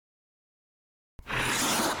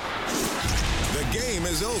game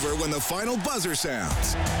is over when the final buzzer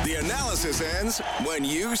sounds. The analysis ends when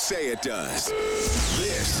you say it does.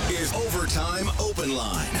 This is Overtime Open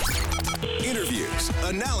Line. Interviews,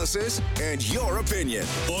 analysis, and your opinion.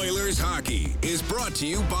 Oilers hockey is brought to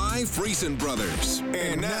you by Friesen Brothers.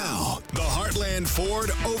 And now, the Heartland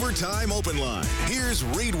Ford Overtime Open Line. Here's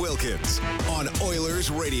Reed Wilkins on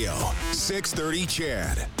Oilers Radio, 630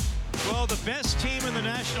 CHED. Well, the best team in the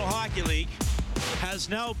National Hockey League has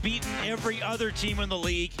now beaten every other team in the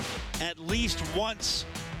league at least once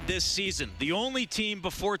this season. The only team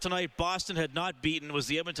before tonight Boston had not beaten was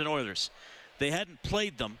the Edmonton Oilers. They hadn't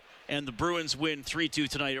played them, and the Bruins win 3-2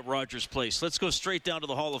 tonight at Rogers Place. Let's go straight down to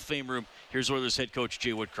the Hall of Fame room. Here's Oilers head coach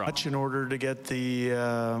Jay Woodcroft. In order to get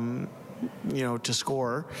the, to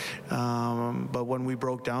score. But when we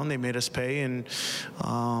broke down, they made us pay, and,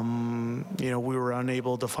 we were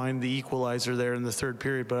unable to find the equalizer there in the third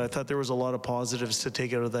period. But I thought there was a lot of positives to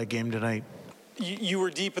take out of that game tonight. You were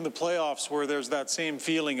deep in the playoffs where there's that same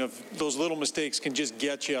feeling of those little mistakes can just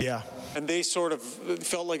get you. Yeah. And they sort of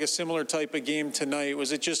felt like a similar type of game tonight.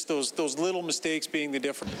 Was it just those little mistakes being the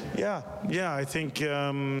difference? Yeah. I think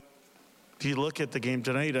if you look at the game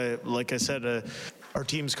tonight, like I said, our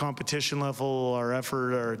team's competition level, our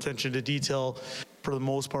effort, our attention to detail, for the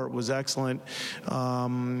most part, was excellent.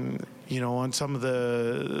 On some of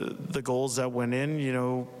the goals that went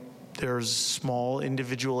in, there's small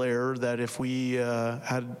individual error that if we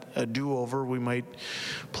had a do-over, we might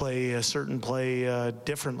play a certain play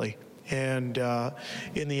differently. And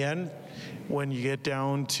in the end, when you get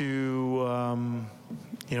down to,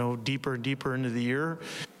 deeper and deeper into the year,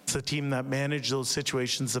 it's the team that manage those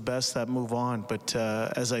situations the best that move on. But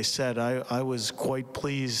as I said, I was quite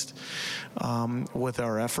pleased with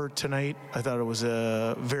our effort tonight. I thought it was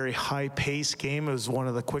a very high-paced game. It was one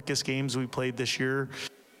of the quickest games we played this year.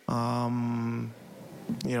 We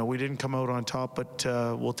didn't come out on top, but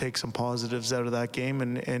we'll take some positives out of that game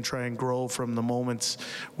and try and grow from the moments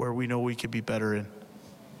where we know we could be better in.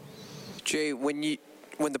 Jay, when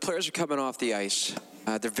the players are coming off the ice,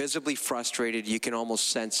 they're visibly frustrated. You can almost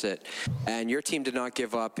sense it. And your team did not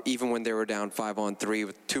give up even when they were down 5-on-3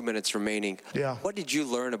 with 2 minutes remaining. Yeah. What did you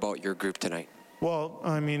learn about your group tonight? Well,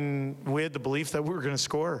 we had the belief that we were going to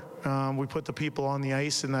score. We put the people on the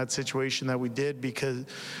ice in that situation that we did because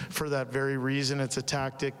for that very reason. It's a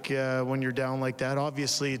tactic when you're down like that.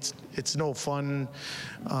 Obviously, it's no fun.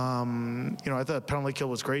 I thought penalty kill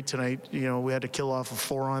was great tonight. We had to kill off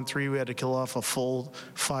a 4-on-3. We had to kill off a full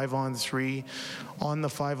 5-on-3. On the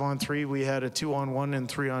 5-on-3, we had a 2-on-1 and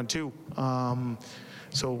 3-on-2.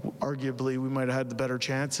 So arguably, we might have had the better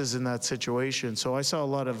chances in that situation. So I saw a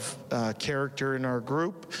lot of character in our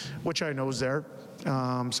group, which I know is there. So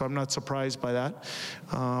I'm not surprised by that.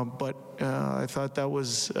 But I thought that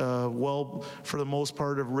was, for the most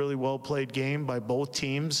part, a really well-played game by both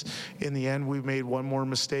teams. In the end, we made one more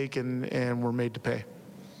mistake and we're made to pay.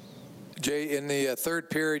 Jay, in the third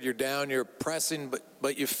period, you're down, you're pressing,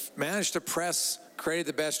 but you've managed to press, created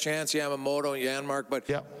the best chance, Yamamoto and Janmark, but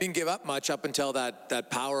didn't give up much up until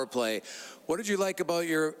that power play. What did you like about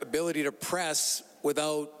your ability to press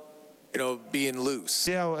without, being loose?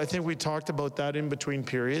 Yeah, I think we talked about that in between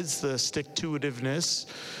periods, the stick-to-itiveness,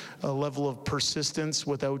 a level of persistence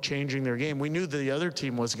without changing their game. We knew the other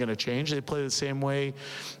team wasn't going to change. They play the same way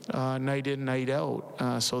night in, night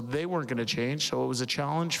out. So they weren't going to change. So it was a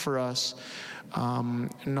challenge for us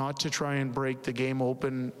not to try and break the game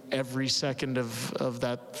open every second of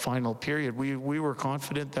that final period. We were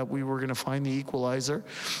confident that we were going to find the equalizer.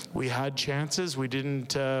 We had chances. We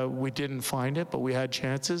didn't find it, but we had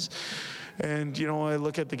chances. And, I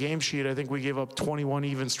look at the game sheet, I think we gave up 21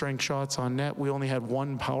 even strength shots on net. We only had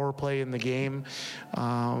one power play in the game,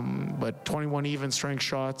 but 21 even strength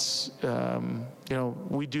shots,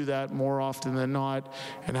 we do that more often than not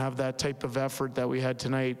and have that type of effort that we had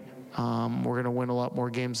tonight. We're going to win a lot more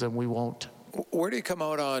games than we won't. Where do you come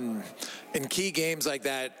out on in key games like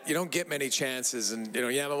that? You don't get many chances, and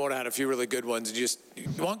Yamamoto had a few really good ones. You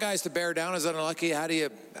want guys to bear down. Is that unlucky?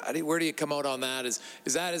 Where do you come out on that? Is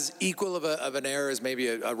that as equal of an error as maybe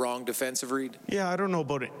a wrong defensive read? Yeah, I don't know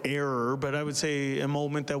about an error, but I would say a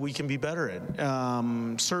moment that we can be better at.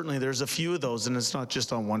 Certainly, there's a few of those, and it's not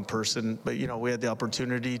just on one person. But we had the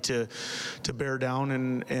opportunity to bear down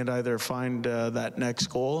and either find that next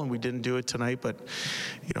goal, and we didn't do it tonight. But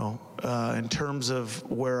in terms of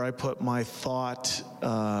where I put my thought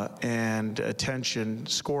and attention,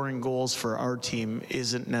 scoring goals for our team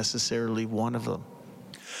isn't necessarily one of them.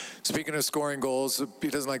 Speaking of scoring goals, he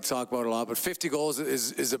doesn't like to talk about it a lot, but 50 goals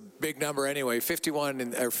is a big number anyway. 50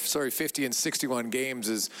 in 61 games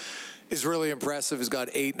is is really impressive. He's got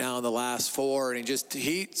 8 now in the last 4, and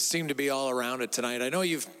he seemed to be all around it tonight. I know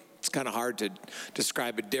it's kind of hard to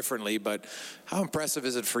describe it differently, but how impressive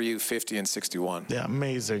is it for you, 50 and 61? Yeah,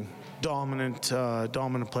 amazing. Dominant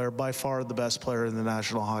player, by far the best player in the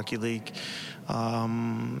National Hockey League. What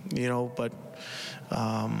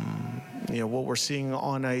we're seeing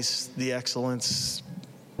on ice, the excellence,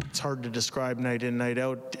 it's hard to describe night in, night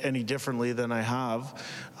out any differently than I have.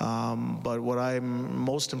 But what I'm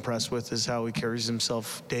most impressed with is how he carries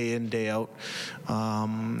himself day in, day out,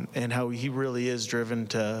 and how he really is driven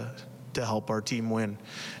to help our team win.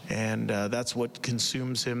 And that's what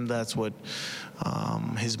consumes him. That's what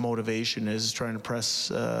his motivation is, trying to press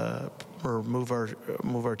or move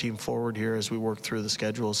our team forward here as we work through the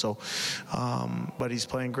schedule. So, but he's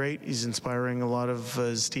playing great. He's inspiring a lot of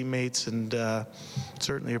his teammates, and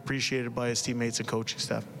certainly appreciated by his teammates and coaching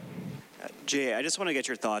staff. Jay, I just want to get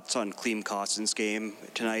your thoughts on Klim Kostin's game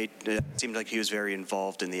tonight. It seemed like he was very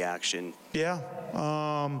involved in the action. Yeah.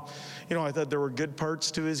 I thought there were good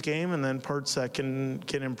parts to his game and then parts that can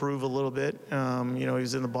improve a little bit. He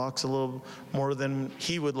was in the box a little more than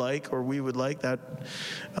he would like or we would like. That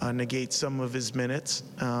negates some of his minutes.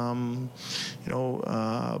 But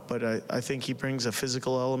I think he brings a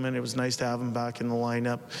physical element. It was nice to have him back in the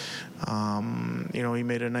lineup. He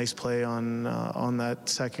made a nice play on that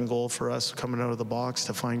second goal for us coming out of the box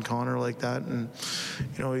to find Connor like that. And,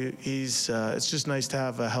 it's just nice to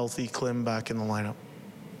have a healthy Klim back in the lineup.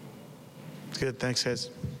 Good. Thanks, guys.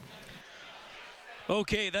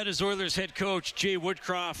 Okay, that is Oilers head coach Jay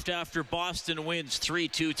Woodcroft after Boston wins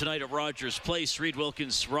 3-2 tonight at Rogers Place. Reed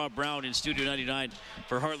Wilkins, Rob Brown in Studio 99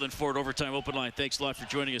 for Heartland Ford Overtime Open Line. Thanks a lot for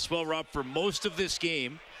joining us. Well, Rob, for most of this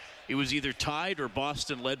game, it was either tied or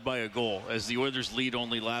Boston led by a goal, as the Oilers' lead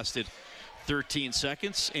only lasted 13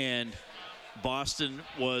 seconds, and Boston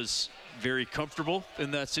was very comfortable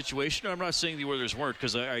in that situation. I'm not saying the Oilers weren't,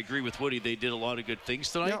 because I agree with Woody. They did a lot of good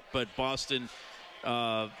things tonight, but Boston,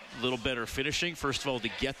 a little better finishing, first of all, to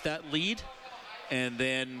get that lead, and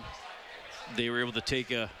then they were able to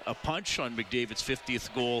take a punch on McDavid's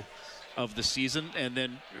 50th goal of the season. And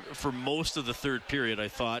then for most of the third period, I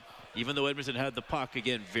thought, even though Edmonton had the puck,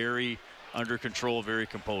 again, very under control, very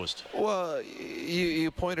composed. Well,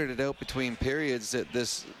 you pointed it out between periods that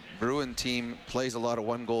this Bruin team plays a lot of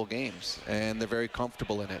one-goal games, and they're very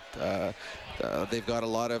comfortable in it. They've got a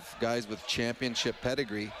lot of guys with championship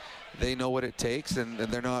pedigree. They know what it takes, and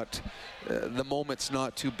they're not, the moment's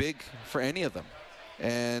not too big for any of them.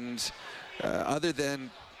 And other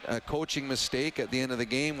than a coaching mistake at the end of the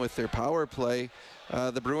game with their power play,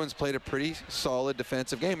 the Bruins played a pretty solid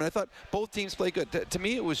defensive game. And I thought both teams played good. To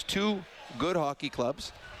me, it was two good hockey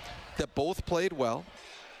clubs that both played well.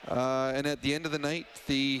 And at the end of the night,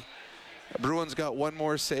 the Bruins got one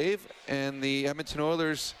more save, and the Edmonton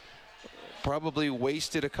Oilers probably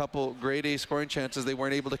wasted a couple grade A scoring chances they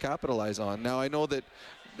weren't able to capitalize on. Now, I know that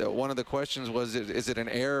one of the questions was, is it an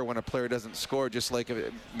error when a player doesn't score, just like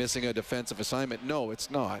missing a defensive assignment? No, it's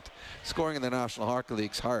not. Scoring in the National Hockey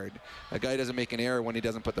League is hard. A guy doesn't make an error when he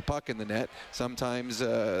doesn't put the puck in the net. Sometimes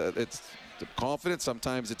it's confidence,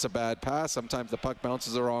 sometimes it's a bad pass, sometimes the puck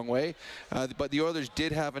bounces the wrong way. But the Oilers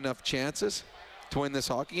did have enough chances to win this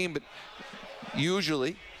hockey game, but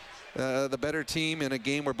usually the better team in a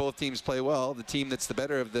game where both teams play well, the team that's the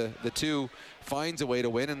better of the two, finds a way to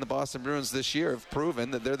win. And the Boston Bruins this year have proven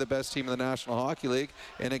that they're the best team in the National Hockey League,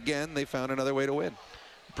 and again, they found another way to win.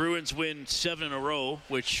 Bruins win 7 in a row,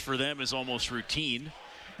 which for them is almost routine,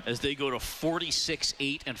 as they go to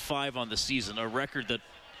 46-8-5 on the season, a record that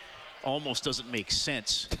almost doesn't make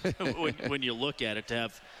sense when you look at it, to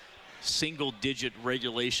have single-digit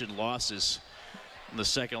regulation losses on the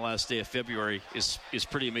second last day of February is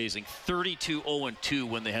pretty amazing. 32-0-2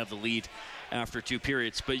 when they have the lead after 2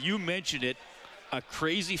 periods. But you mentioned it, a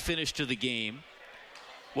crazy finish to the game.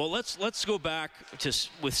 Well, let's go back to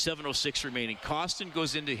with 7:06 remaining. Kostin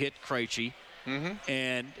goes in to hit Krejci. Mm-hmm.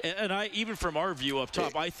 And I, even from our view up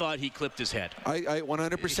top, I thought he clipped his head. I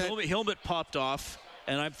 100%. Helmet popped off.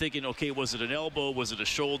 And I'm thinking, okay, was it an elbow? Was it a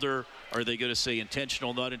shoulder? Are they going to say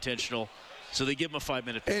intentional, not intentional? So they give him a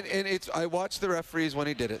 5-minute penalty. And I watched the referees when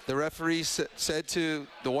he did it. The referee said to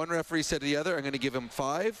the one referee said to the other, I'm going to give him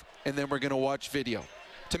 5, and then we're going to watch video.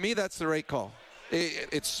 To me, that's the right call.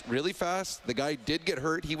 It's really fast. The guy did get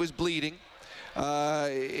hurt. He was bleeding.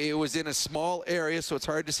 It was in a small area, so it's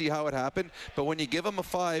hard to see how it happened. But when you give him a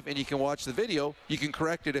 5 and you can watch the video, you can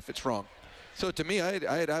correct it if it's wrong. So to me, I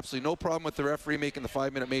had absolutely no problem with the referee making the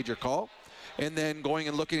 5-minute major call and then going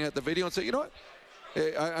and looking at the video and say, you know what,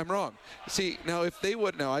 I'm wrong. See, now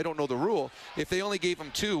I don't know the rule. If they only gave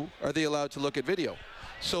him 2, are they allowed to look at video?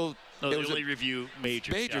 So No, they only review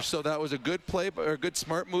majors. Major. Yeah. So that was a good play or a good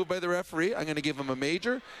smart move by the referee. I'm going to give him a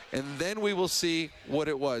major, and then we will see what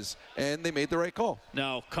it was. And they made the right call.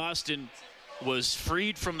 Now, Kostin was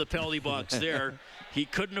freed from the penalty box there. He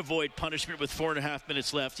couldn't avoid punishment with 4.5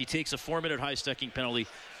 minutes left. He takes a 4-minute high-stacking penalty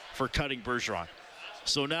for cutting Bergeron.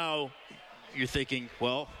 So now you're thinking,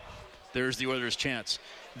 well, there's the Oilers' chance.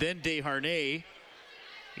 Then Desharnais,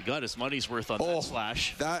 he got his money's worth on that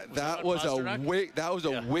slash. That was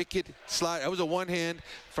a wicked slash. That was a one-hand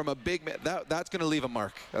from a big man. That's going to leave a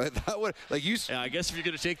mark. That would, like you. Yeah, I guess if you're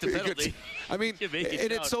going to take the penalty. I mean, and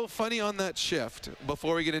it's so funny on that shift.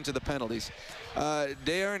 Before we get into the penalties,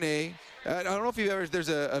 Desharnais. I don't know if you've ever. There's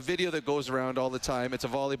a video that goes around all the time. It's a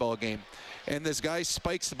volleyball game. And this guy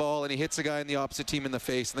spikes the ball, and he hits the guy in the opposite team in the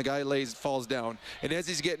face, and the guy falls down. And as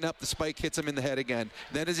he's getting up, the spike hits him in the head again.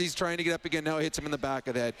 Then as he's trying to get up again, now it hits him in the back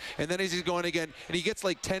of the head. And then as he's going again, and he gets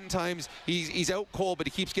like 10 times, he's out cold, but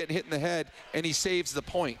he keeps getting hit in the head, and he saves the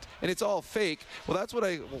point. And it's all fake. Well, that's what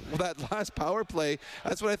that last power play,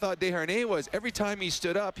 that's what I thought Desharnais was. Every time he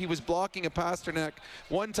stood up, he was blocking a Pastrnak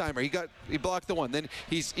one-timer. He blocked the one. Then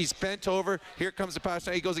he's bent over. Here comes the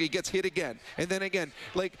Pastrnak. He gets hit again. And then again,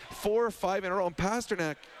 like 4 or 5 in a row. And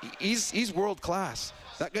Pastrnak, he's world class.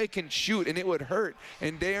 That guy can shoot, and it would hurt.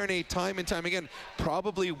 And Desharnais, time and time again,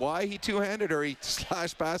 probably why he two-handed or he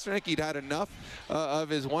slashed Pastrnak. He'd had enough of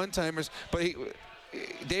his one-timers. But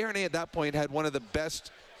Desharnais at that point had one of the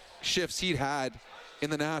best shifts he'd had in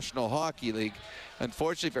the National Hockey League.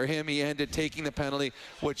 Unfortunately for him, he ended taking the penalty,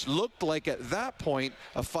 which looked like at that point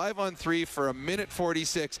a 5-on-3 for a minute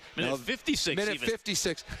 46. Minute 56. Minute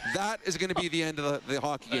 56. That is going to be the end of the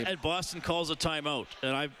hockey game. And Boston calls a timeout.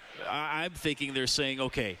 And I'm thinking they're saying,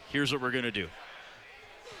 okay, here's what we're going to do.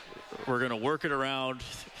 We're going to work it around,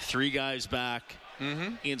 3 guys back.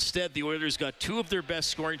 Mm-hmm. Instead, the Oilers got 2 of their best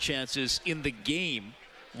scoring chances in the game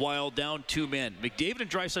while down 2 men. McDavid and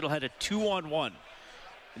Draisaitl had a 2-on-1.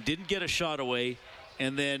 Didn't get a shot away.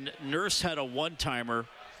 And then Nurse had a one-timer.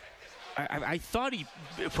 I thought he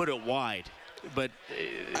put it wide, but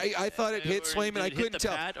I thought it hit Swayman. I couldn't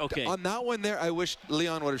tell. Okay. On that one there, I wish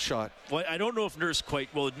Leon would have shot. Well, I don't know if Nurse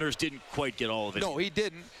didn't quite get all of it. No, he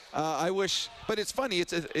didn't. I wish, but it's funny.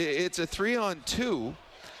 It's a 3-on-2.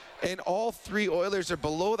 And all 3 Oilers are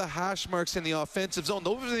below the hash marks in the offensive zone.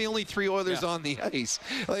 Those are the only 3 Oilers on the ice.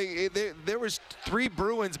 Like there was 3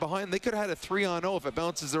 Bruins behind. They could have had a 3-on-0 if it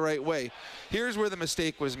bounces the right way. Here's where the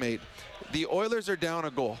mistake was made. The Oilers are down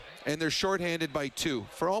a goal, and they're shorthanded by 2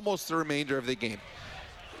 for almost the remainder of the game.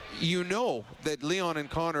 You know that Leon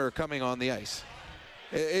and Connor are coming on the ice.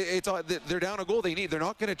 They're down a goal. They're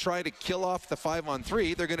not going to try to kill off the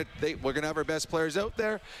 5-on-3. We're going to have our best players out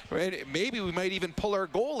there, and maybe we might even pull our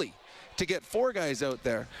goalie to get 4 guys out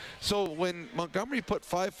there. So when Montgomery put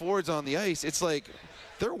 5 forwards on the ice, it's like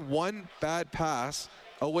they're one bad pass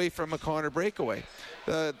away from a Connor breakaway.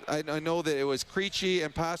 I know that it was Krejci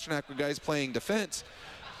and Pastrnak were guys playing defense.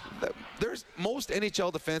 Most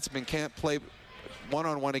NHL defensemen can't play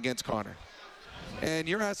one-on-one against Connor. And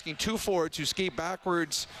you're asking 2 forwards who skate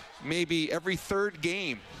backwards maybe every 3rd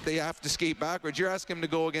game. They have to skate backwards. You're asking them to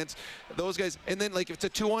go against those guys. And then, like, if it's a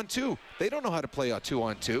 2-on-2, they don't know how to play a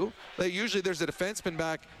 2-on-2. Like, usually there's a defenseman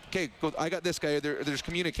back. Okay, I got this guy. There's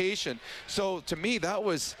communication. So, to me, that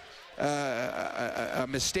was a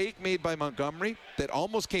mistake made by Montgomery that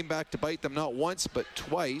almost came back to bite them not once but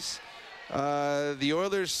twice. The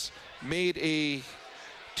Oilers made a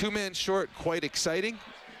 2-man short quite exciting.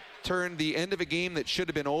 Turned the end of a game that should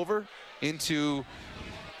have been over into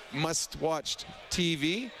must-watch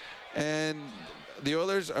TV. And the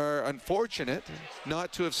Oilers are unfortunate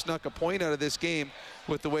not to have snuck a point out of this game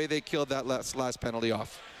with the way they killed that last penalty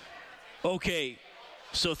off. Okay,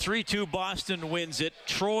 so 3-2 Boston wins it.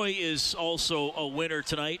 Troy is also a winner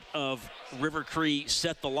tonight of River Cree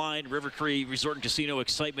Set the Line. River Cree Resort and Casino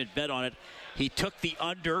excitement bet on it. He took the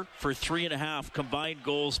under for 3.5 combined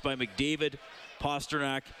goals by McDavid,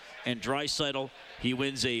 Pastrnak, and Draisaitl. He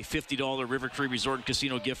wins a $50 River Cree Resort and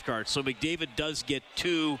Casino gift card. So McDavid does get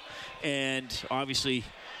 2, and obviously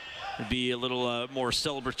it'd be a little more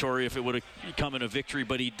celebratory if it would have come in a victory,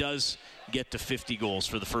 but he does get to 50 goals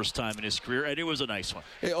for the first time in his career, and it was a nice one.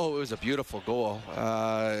 It was a beautiful goal.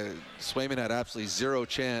 Swayman had absolutely 0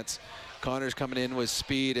 chance. Connor's coming in with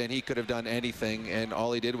speed, and he could have done anything, and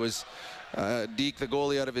all he did was deke the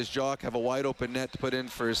goalie out of his jock, have a wide open net to put in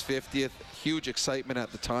for his 50th. Huge excitement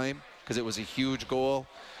at the time because it was a huge goal.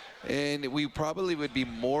 And we probably would be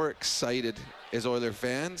more excited as Oiler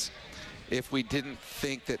fans if we didn't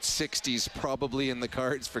think that 60's probably in the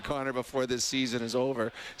cards for Connor before this season is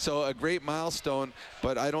over. So a great milestone,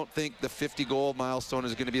 but I don't think the 50-goal milestone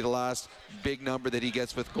is going to be the last big number that he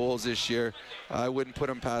gets with goals this year. I wouldn't put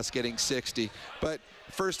him past getting 60. But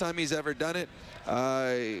first time he's ever done it.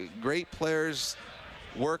 Great players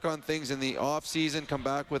work on things in the off season, come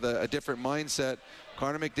back with a different mindset.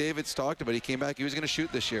 Connor McDavid's talked about, he came back, he was going to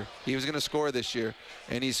shoot this year. He was going to score this year,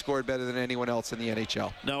 and he scored better than anyone else in the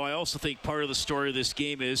NHL. Now, I also think part of the story of this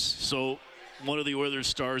game is, so one of the Oilers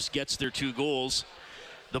stars gets their 2 goals.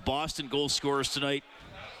 The Boston goal scorers tonight,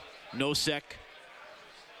 Nosek,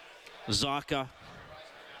 Zacha,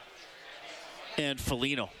 and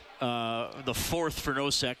Foligno. The 4th for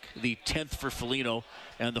Nosek, the 10th for Foligno,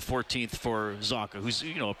 and the 14th for Zacha, who's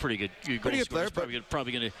a pretty good player,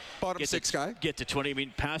 probably going to bottom 6 guy. Get to 20. I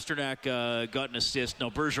mean, Pasternak got an assist.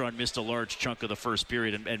 Now Bergeron missed a large chunk of the first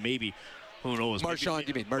period, and maybe, who knows? Marchand,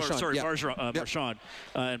 you mean? Marchand. Sorry, yeah. Marchand,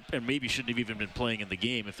 and maybe shouldn't have even been playing in the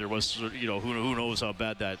game if there was, who knows how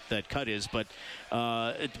bad that cut is. But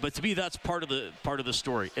to me, that's part of the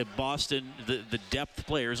story. At Boston, the depth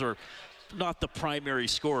players are not the primary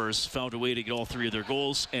scorers, found a way to get all 3 of their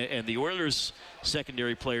goals, and the Oilers'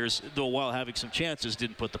 secondary players, though while having some chances,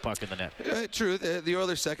 didn't put the puck in the net. True. The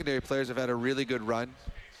Oilers' secondary players have had a really good run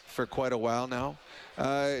for quite a while now.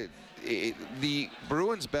 The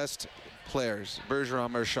Bruins' best players,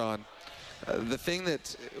 Bergeron, Marchand, the thing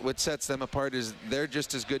what sets them apart is they're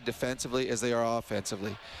just as good defensively as they are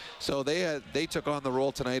offensively. So they took on the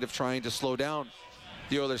role tonight of trying to slow down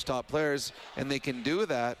the Oilers' top players, and they can do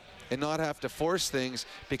that and not have to force things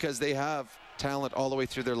because they have talent all the way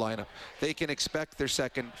through their lineup. They can expect their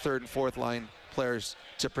second, third, and fourth line players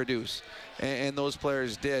to produce, and those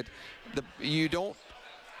players did. You don't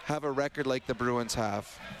have a record like the Bruins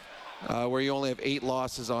have, where you only have 8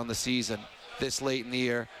 losses on the season this late in the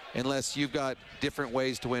year, unless you've got different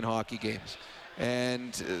ways to win hockey games.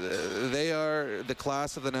 And they are the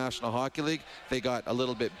class of the National Hockey League. They got a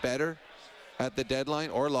little bit better at the deadline.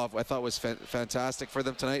 Orlov, I thought, was fantastic for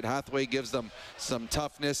them tonight. Hathaway gives them some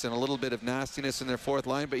toughness and a little bit of nastiness in their 4th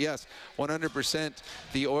line. But yes, 100%,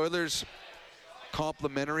 the Oilers'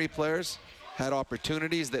 complementary players had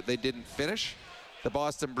opportunities that they didn't finish. The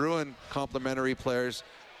Boston Bruin complementary players,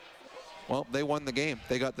 well, they won the game.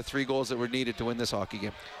 They got the 3 goals that were needed to win this hockey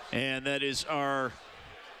game. And that is our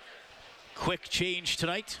quick change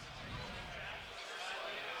tonight.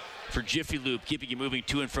 For Jiffy Lube, keeping you moving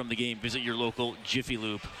to and from the game. Visit your local Jiffy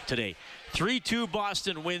Lube today. 3-2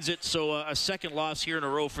 Boston wins it, so a second loss here in a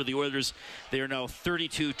row for the Oilers. They are now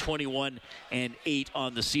 32-21-8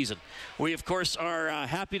 on the season. We, of course, are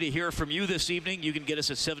happy to hear from you this evening. You can get us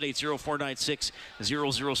at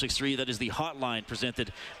 780-496-0063. That is the hotline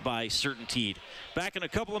presented by CertainTeed. Back in a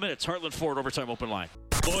couple of minutes, Heartland Ford Overtime Open Line.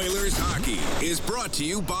 Oilers hockey is brought to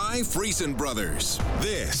you by Friesen Brothers.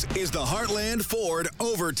 This is the Heartland Ford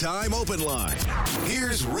Overtime Open Line.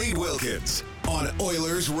 Here's Reed Wilkins on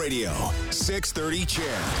Oilers Radio, 630 CHED.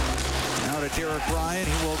 Now to Derek Ryan.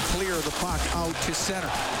 He will clear the puck out to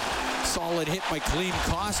center. Solid hit by Klim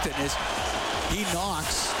Kostin as he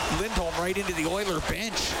knocks Lindholm right into the Oiler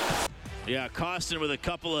bench. Yeah, Kostin with a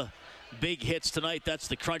couple of big hits tonight. That's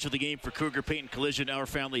the crunch of the game for Cougar Paint and Collision. Our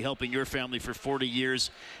family helping your family for 40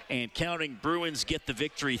 years and counting. Bruins get the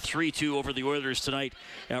victory 3-2 over the Oilers tonight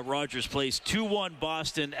at Rogers Place. 2-1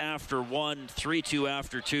 Boston after 1, 3-2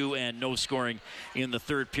 after 2, and no scoring in the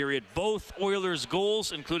third period. Both Oilers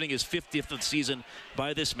goals, including his 50th of the season,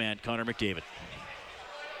 by this man, Connor McDavid.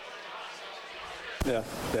 Yeah,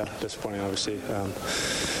 disappointing, obviously.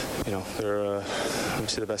 They're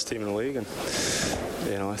obviously the best team in the league, and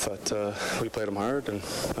I thought we played them hard and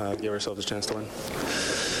gave ourselves a chance to win.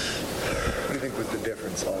 What do you think was the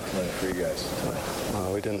difference ultimately for you guys tonight?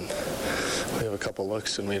 We have a couple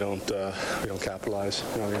looks and we don't capitalize.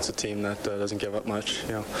 Against a team that doesn't give up much.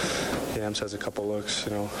 Yams has a couple looks.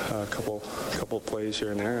 A couple plays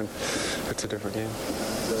here and there, and it's a different game.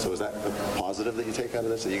 So is that a positive that you take out of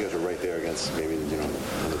this? That you guys are right there against maybe one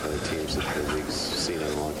of the better teams that the league's seen in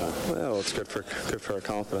a long time? Well, it's good for our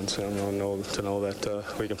confidence. To know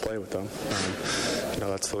that we can play with them.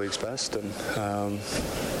 That's the league's best, and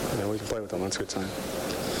we can play with them. That's a good sign.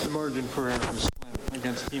 The margin for error is slim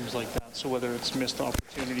against teams like that. So whether it's missed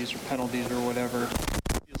opportunities or penalties or whatever, it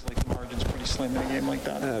feels like the margin's pretty slim in a game like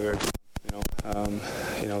that. Yeah, very.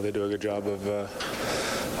 They do a good job of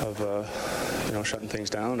shutting things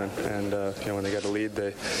down, and when they get a lead,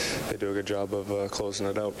 they do a good job of closing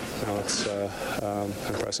it out. It's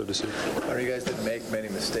impressive to see. You guys didn't make many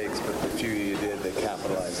mistakes, but the few you did, they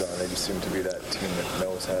capitalized on. They just seem to be that team that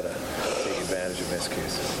knows how to take advantage in this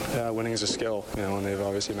case? Yeah, winning is a skill, and they've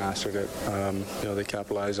obviously mastered it. They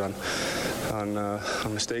capitalize on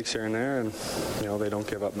mistakes here and there, and they don't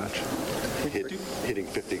give up much. Hitting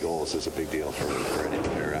 50 goals is a big deal for any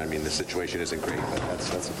player. I mean, the situation isn't great, but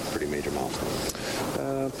that's a pretty major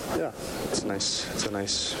milestone. Yeah, it's a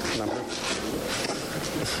nice number.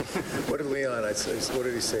 What did Leon? What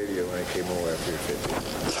did he say to you when he came over after your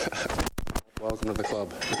 50? Welcome to the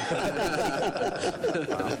club.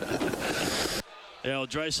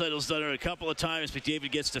 Draisaitl's done it a couple of times.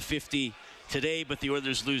 McDavid gets to 50 today, but the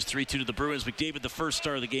Oilers lose 3-2 to the Bruins. McDavid, the first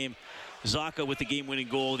star of the game. Zacha with the game-winning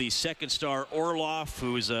goal. The second star, Orlov,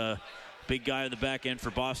 who is a big guy on the back end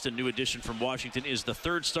for Boston, new addition from Washington, is the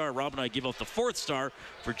third star. Rob and I give out the fourth star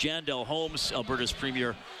for Jandel Homes, Alberta's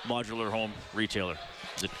premier modular home retailer.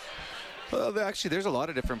 Well, actually, there's a lot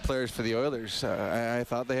of different players for the Oilers. I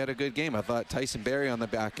thought they had a good game. I thought Tyson Barrie on the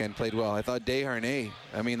back end played well. I thought Desharnais,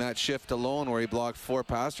 that shift alone where he blocked 4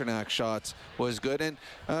 Pasternak shots was good. And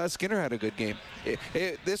Skinner had a good game.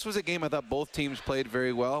 This was a game I thought both teams played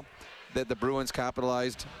very well, that the Bruins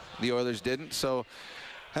capitalized, the Oilers didn't. So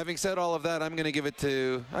having said all of that, I'm going to give it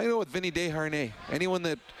to, I go with Vinny Desharnais. Anyone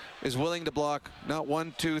that is willing to block not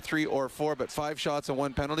 1, 2, 3, or 4, but 5 shots and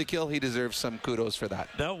 1 penalty kill, he deserves some kudos for that.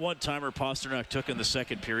 That one-timer Pasternak took in the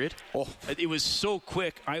second period, it was so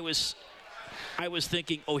quick. I was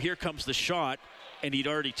thinking, here comes the shot, and he'd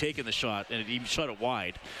already taken the shot, and he shot it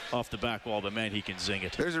wide off the back wall, but man, he can zing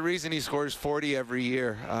it. There's a reason he scores 40 every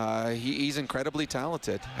year. He's incredibly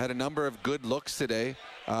talented. Had a number of good looks today.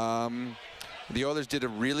 The Oilers did a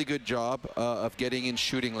really good job of getting in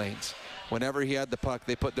shooting lanes. Whenever he had the puck,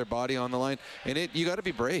 they put their body on the line. And you got to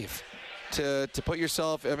be brave to put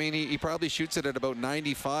yourself, he probably shoots it at about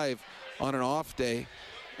 95 on an off day.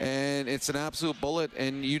 And it's an absolute bullet,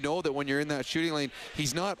 and you know that when you're in that shooting lane,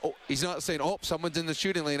 he's not saying, someone's in the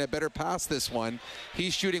shooting lane, I better pass this one.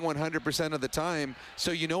 He's shooting 100% of the time,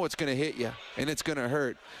 so you know it's going to hit you, and it's going to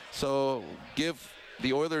hurt. So give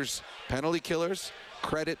the Oilers penalty killers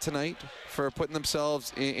credit tonight for putting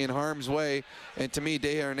themselves in harm's way. And to me,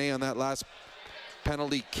 Desharnais on that last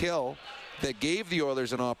penalty kill that gave the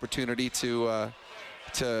Oilers an opportunity to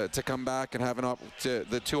come back and have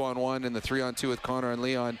the 2-on-1 and the 3-on-2 with Connor and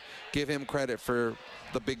Leon, give him credit for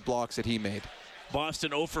the big blocks that he made. Boston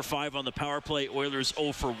 0 for 5 on the power play. Oilers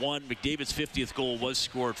 0 for 1. McDavid's 50th goal was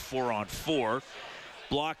scored 4-on-4.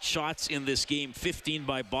 Blocked shots in this game, 15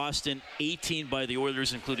 by Boston, 18 by the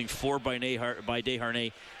Oilers, including 4 by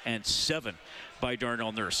Desharnais and 7 by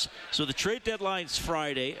Darnell Nurse. So the trade deadline's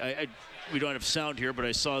Friday. We don't have sound here, but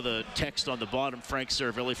I saw the text on the bottom. Frank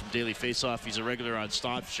Saravelli from Daily Faceoff, he's a regular on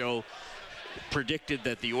Stott's show, predicted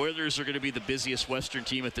that the Oilers are going to be the busiest Western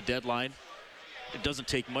team at the deadline. It doesn't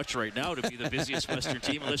take much right now to be the busiest Western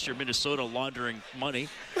team unless you're Minnesota laundering money.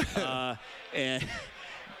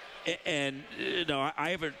 And I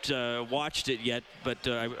haven't watched it yet, but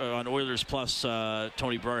on Oilers Plus,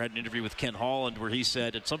 Tony Brar had an interview with Ken Holland where he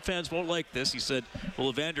said, and some fans won't like this, he said, well,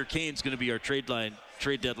 Evander Kane's going to be our trade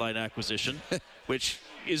deadline acquisition, which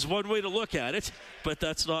is one way to look at it, but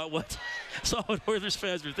that's not what Oilers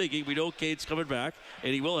fans are thinking. We know Kane's coming back,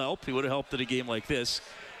 and he will help. He would have helped in a game like this.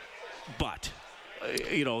 But,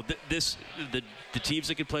 the teams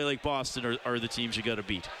that can play like Boston are the teams you got to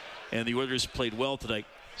beat. And the Oilers played well tonight.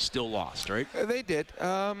 Still lost, right? They did.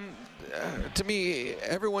 To me,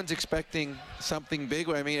 everyone's expecting something big.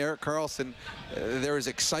 Erik Karlsson, there was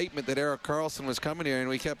excitement that Erik Karlsson was coming here, and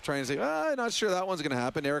we kept trying to say, I'm not sure that one's going to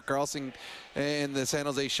happen. Erik Karlsson and the San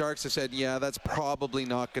Jose Sharks have said, yeah, that's probably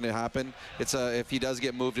not going to happen. If he does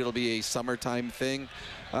get moved, it'll be a summertime thing.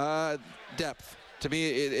 Depth. To me,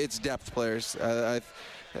 it's depth players.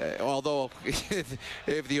 Although,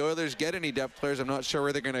 if the Oilers get any depth players, I'm not sure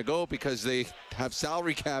where they're going to go because they have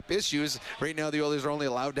salary cap issues. Right now, the Oilers are only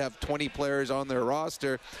allowed to have 20 players on their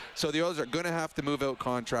roster. So the Oilers are going to have to move out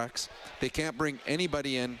contracts. They can't bring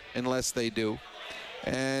anybody in unless they do.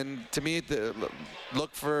 And to me,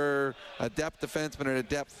 look for a depth defenseman and a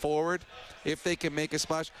depth forward. If they can make a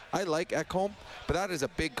splash, I like Ekholm, but that is a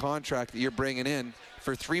big contract that you're bringing in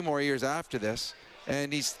for 3 more years after this.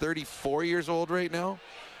 And he's 34 years old right now.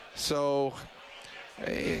 So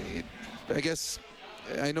I guess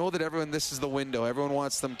I know that this is the window. Everyone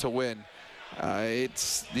wants them to win.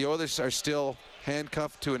 The Oilers are still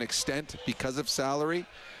handcuffed to an extent because of salary.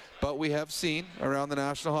 But we have seen around the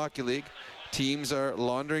National Hockey League, teams are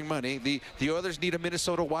laundering money. The Oilers need a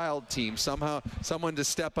Minnesota Wild team. Someone to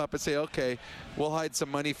step up and say, okay, we'll hide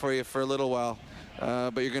some money for you for a little while.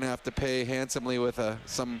 But you're going to have to pay handsomely with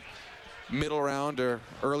some middle round or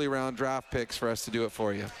early round draft picks for us to do it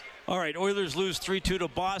for you. All right, Oilers lose 3-2 to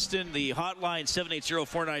Boston. The hotline,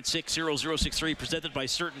 780-496-0063, presented by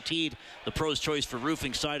CertainTeed, the pro's choice for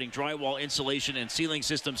roofing, siding, drywall, insulation, and ceiling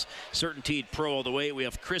systems. CertainTeed Pro all the way. We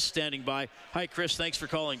have Chris standing by. Hi, Chris. Thanks for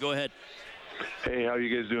calling. Go ahead. Hey, how are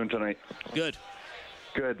you guys doing tonight? Good.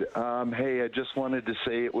 Good. Hey, I just wanted to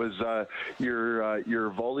say it was your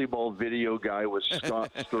volleyball video guy was Scott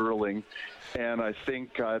Sterling, and I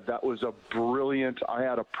think that was a brilliant. I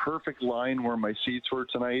had a perfect line where my seats were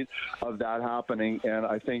tonight of that happening, and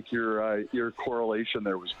I think your correlation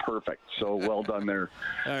there was perfect. So well done there.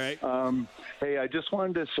 All right. Hey, I just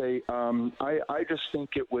wanted to say I just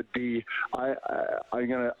think it would be. I'm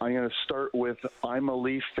gonna start with I'm a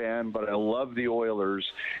Leaf fan, but I love the Oilers,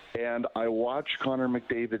 and I watched Connor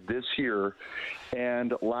McDavid this year,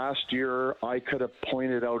 and last year I could have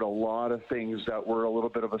pointed out a lot of things that were a little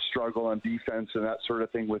bit of a struggle on defense and that sort of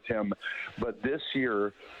thing with him, but this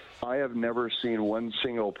year I have never seen one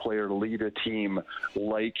single player lead a team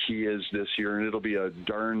like he is this year, and it'll be a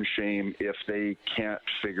darn shame if they can't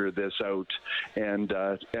figure this out and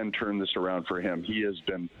turn this around for him. He has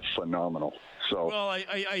been phenomenal. So, well,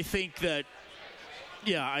 I think that,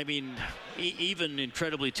 yeah, I mean, even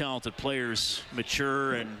incredibly talented players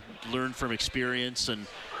mature and learn from experience and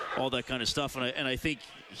all that kind of stuff. And I think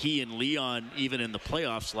he and Leon, even in the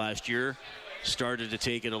playoffs last year, started to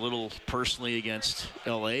take it a little personally against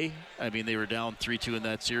L.A. I mean, they were down 3-2 in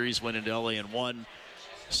that series, went into L.A. and won.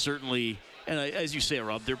 Certainly, and as you say,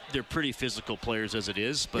 Rob, they're pretty physical players as it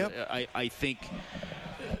is. But yep. I think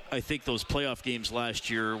those playoff games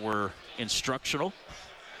last year were instructional.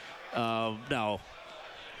 Now,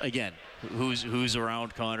 again, who's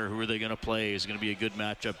around Connor? Who are they going to play? Is it going to be a good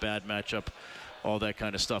matchup, bad matchup? All that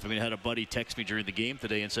kind of stuff. I mean, I had a buddy text me during the game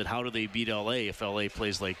today and said, how do they beat L.A. if L.A.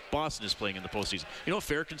 plays like Boston is playing in the postseason? You know,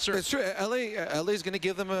 fair concern. It's true. L.A.'s going to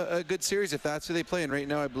give them a good series if that's who they play. And right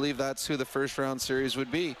now, I believe that's who the first-round series would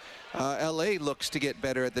be. L.A. looks to get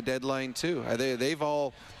better at the deadline, too. There's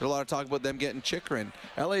a lot of talk about them getting Chychrun.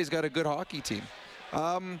 L.A.'s got a good hockey team.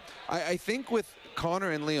 I think with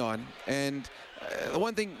Connor and Leon, and the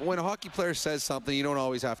one thing, when a hockey player says something, you don't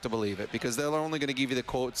always have to believe it, because they're only going to give you the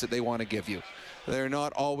quotes that they want to give you. They're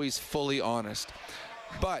not always fully honest.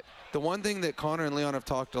 But the one thing that Connor and Leon have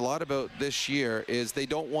talked a lot about this year is they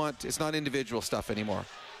don't want, it's not individual stuff anymore.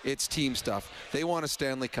 It's team stuff. They want a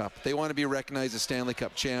Stanley Cup. They want to be recognized as Stanley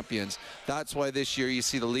Cup champions. That's why this year you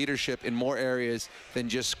see the leadership in more areas than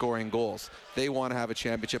just scoring goals. They want to have a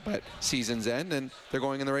championship at season's end, and they're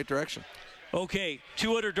going in the right direction. Okay,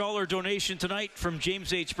 $200 donation tonight from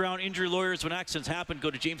James H. Brown Injury Lawyers. When accidents happen,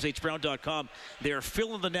 go to jameshbrown.com. They're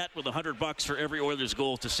filling the net with $100 for every Oilers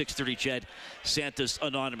goal to 630 Ched Santos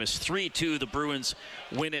Anonymous. 3-2, the Bruins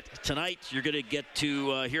win it tonight. You're going to get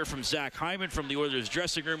to hear from Zach Hyman from the Oilers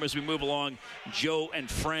dressing room as we move along. Joe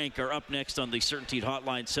and Frank are up next on the CertainTeed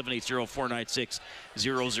hotline,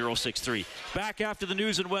 780-496-0063. Back after the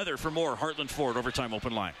news and weather for more Heartland Ford Overtime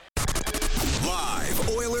Open Line. Live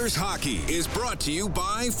Oilers hockey is brought to you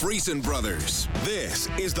by Friesen Brothers. This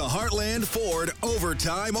is the Heartland Ford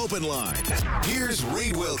Overtime Open Line. Here's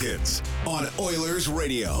Reed Wilkins on Oilers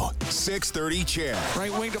Radio, 630 Ched.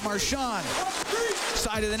 Right wing to Marchand.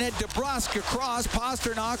 Side of the net, DeBrusk across.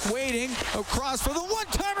 Pasternak waiting. Across for the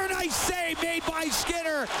one-timer. Nice save made by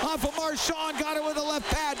Skinner. Off of Marchand. Got it with a left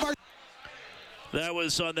pad. That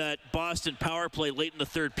was on that Boston power play late in the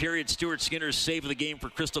third period. Stuart Skinner's save of the game for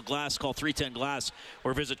Crystal Glass. Call 310-GLASS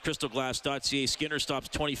or visit crystalglass.ca. Skinner stops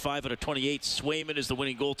 25 out of 28. Swayman is the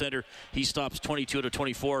winning goaltender. He stops 22 out of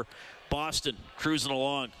 24. Boston cruising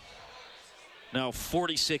along. Now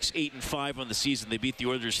 46-8-5 on the season. They beat the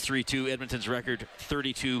Oilers 3-2. Edmonton's record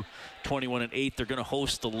 32-21-8. They're going to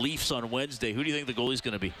host the Leafs on Wednesday. Who do you think the goalie's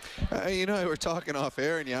going to be? We're talking off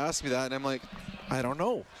air, and you asked me that, and I'm like, I don't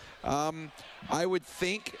know. I would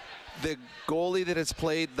think the goalie that has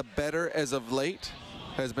played the better as of late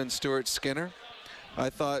has been Stuart Skinner.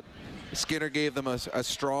 I thought Skinner gave them a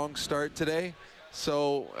strong start today.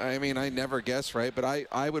 So, I mean, I never guess, right? But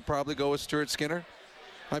I would probably go with Stuart Skinner.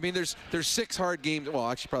 I mean, there's 6 hard games, well,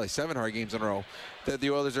 actually probably 7 hard games in a row that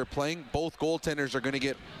the Oilers are playing. Both goaltenders are going to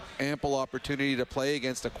get ample opportunity to play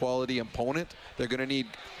against a quality opponent. They're going to need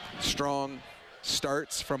strong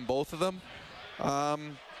starts from both of them.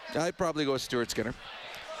 I'd probably go with Stuart Skinner.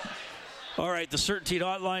 All right, the CertainTeed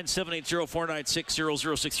hotline,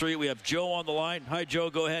 780-496-0063. We have Joe on the line. Hi, Joe.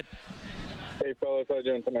 Go ahead. Hey, fellas. How you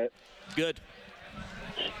doing tonight? Good.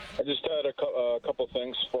 I just had a couple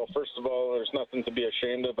things. Well, first of all, there's nothing to be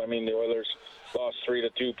ashamed of. I mean, the Oilers lost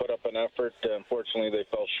 3-2, put up an effort. Unfortunately, they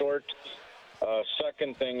fell short.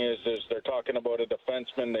 Second thing is they're talking about a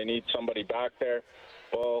defenseman. They need somebody back there.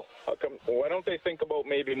 Well, why don't they think about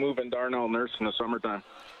maybe moving Darnell Nurse in the summertime?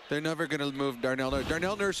 They're never going to move Darnell Nurse.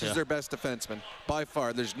 Darnell Nurse is their best defenseman, by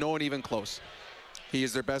far. There's no one even close. He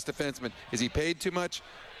is their best defenseman. Is he paid too much?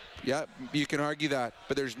 Yeah, you can argue that.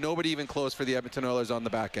 But there's nobody even close for the Edmonton Oilers on the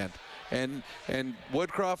back end. And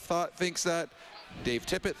Woodcroft thinks that. Dave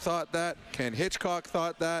Tippett thought that. Ken Hitchcock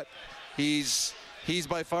thought that. He's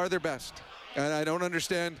by far their best. And I don't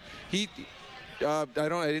understand. I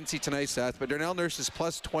didn't see tonight's stats, but Darnell Nurse is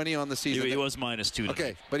plus 20 on the season. He was -2 tonight.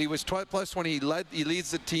 Okay, but he was plus 20. He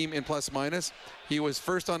leads the team in plus minus. He was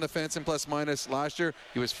first on defense in plus minus last year.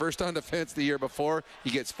 He was first on defense the year before. He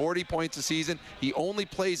gets 40 points a season. He only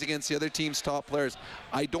plays against the other team's top players.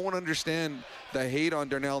 I don't understand the hate on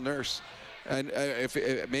Darnell Nurse. And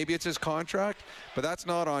maybe it's his contract, but that's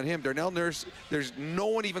not on him. Darnell Nurse, there's no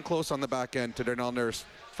one even close on the back end to Darnell Nurse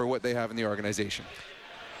for what they have in the organization.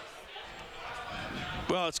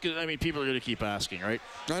 Well, it's good. I mean, people are going to keep asking, right?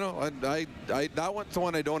 I know. That one's the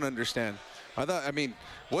one I don't understand.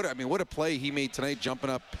 What a play he made tonight, jumping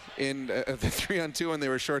up in the 3-on-2 when they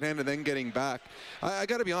were shorthanded, then getting back. I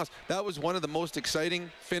got to be honest. That was one of the most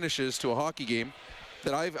exciting finishes to a hockey game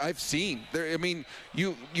that I've seen.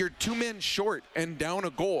 You're 2 men short and down a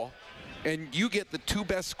goal, and you get the 2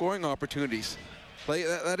 best scoring opportunities. Like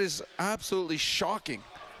that is absolutely shocking,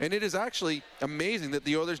 and it is actually amazing that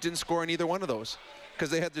the Oilers didn't score on either one of those, because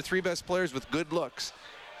they had the 3 best players with good looks,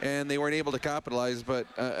 and they weren't able to capitalize. But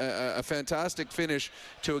a fantastic finish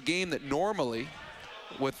to a game that normally,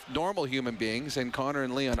 with normal human beings, and Connor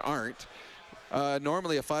and Leon aren't.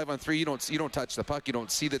 Normally a 5-on-3, you don't touch the puck, you don't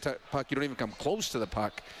see the puck, you don't even come close to the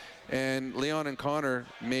puck. And Leon and Connor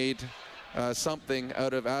made something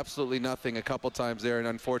out of absolutely nothing a couple times there, and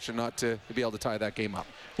unfortunate not to be able to tie that game up.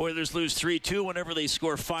 Oilers lose 3-2 whenever they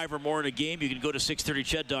score 5 or more in a game. You can go to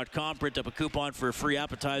 630ched.com, print up a coupon for a free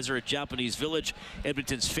appetizer at Japanese Village,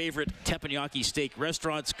 Edmonton's favorite teppanyaki steak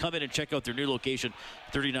restaurants. Come in and check out their new location,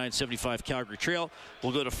 3975 Calgary Trail.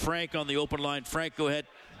 We'll go to Frank on the open line. Frank, go ahead.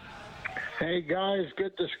 Hey, guys,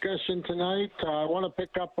 good discussion tonight. I want to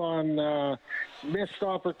pick up on missed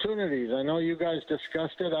opportunities. I know you guys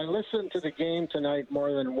discussed it. I listened to the game tonight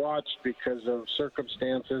more than watched because of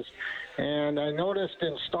circumstances, and I noticed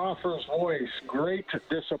in Stauffer's voice great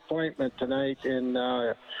disappointment tonight in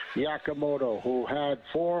Yakamoto, who had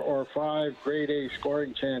 4 or 5 grade A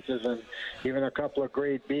scoring chances and even a couple of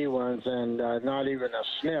grade B ones, and not even a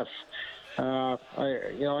sniff. I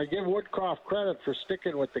give Woodcroft credit for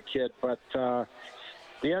sticking with the kid, but the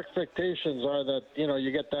expectations are that,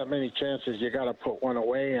 you get that many chances, you got to put one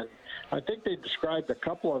away. And I think they described a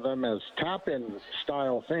couple of them as tap-in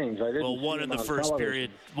style things. One in the first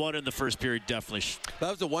period. One in the first period, definitely.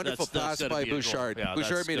 That was a wonderful pass by Bouchard. Yeah,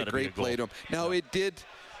 Bouchard made a great play to him. Now,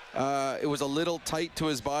 it was a little tight to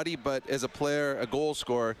his body, but as a player, a goal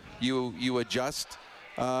scorer, you adjust.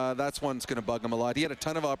 That's one's going to bug him a lot. He had a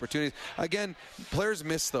ton of opportunities. Again, players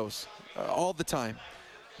miss those all the time.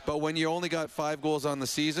 But when you only got 5 goals on the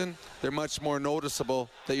season, they're much more noticeable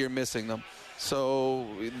that you're missing them. So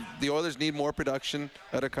the Oilers need more production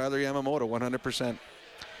out of Kyler Yamamoto, 100%.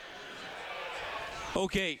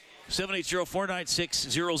 Okay.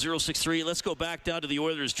 780-496-0063. Let's go back down to the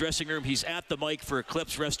Oilers dressing room. He's at the mic for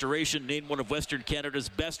Eclipse Restoration, named one of Western Canada's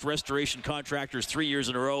best restoration contractors 3 years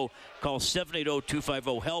in a row. Call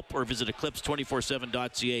 780-250-HELP or visit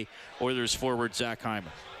eclipse247.ca. Oilers forward Zach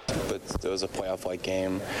Hyman. But it was a playoff-like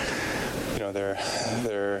game. They're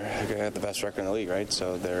the best record in the league, right?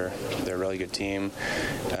 So they're a really good team,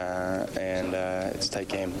 and it's a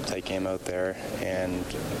tight game out there. And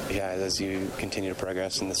as you continue to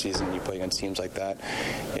progress in the season, you play against teams like that.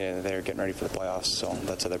 They're getting ready for the playoffs, so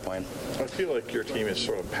that's how they're playing. I feel like your team is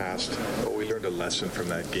sort of past. We learned a lesson from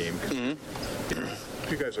that game. Mm-hmm.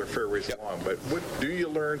 You guys are a fair ways along, but do you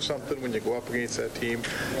learn something when you go up against that team,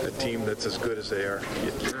 a team that's as good as they are?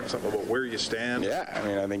 You learn something about where you stand. Yeah,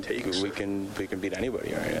 I think we can beat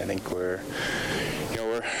anybody. Right? I think we're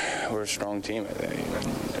a strong team.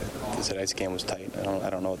 Tonight's game was tight. I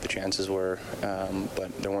don't know what the chances were,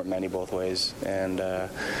 but there weren't many both ways. And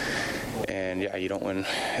you don't win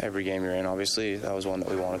every game you're in. Obviously, that was one that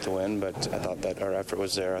we wanted to win, but I thought that our effort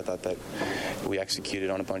was there. I thought that we executed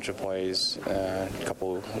on a bunch of plays. A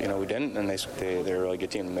couple, we didn't, and they're a really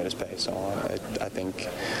good team that made us pay. So I think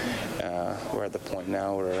we're at the point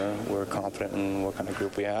now where we're confident in what kind of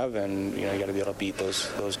group we have, and you got to be able to beat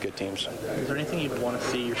those good teams. Is there anything you'd want to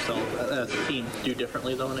see yourself as a team do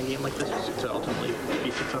differently though in a game like this to ultimately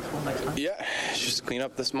be successful next time? Yeah, just clean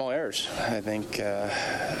up the small errors. I think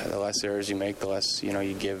the less errors errors you make, the less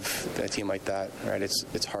you give a team like that. Right?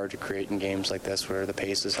 It's hard to create in games like this where the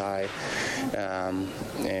pace is high, and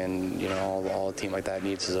all a team like that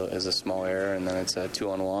needs is a small error, and then it's a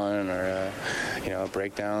 2-on-1 or a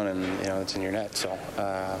breakdown, and it's in your net. So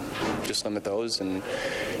just limit those and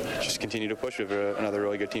just continue to push. We have another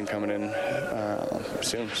really good team coming in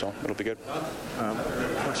soon, so it'll be good.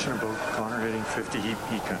 Question about Connor hitting 50. He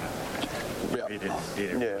kind of he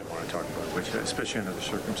didn't want to talk about it, which, especially under the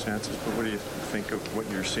circumstances. But what do you think of what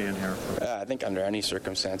you're seeing here? I think under any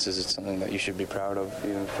circumstances, it's something that you should be proud of,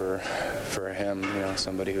 even for him.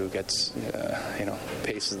 Somebody who gets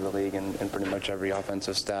paces the league in pretty much every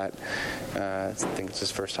offensive stat. I think it's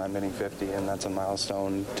his first time hitting 50, and that's a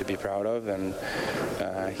milestone to be proud of. And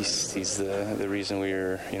he's the reason we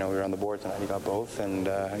were on the board tonight. He got both, and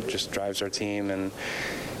just drives our team and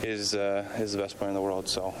is the best player in the world.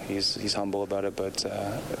 So he's humble about it, but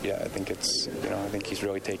I think I think he's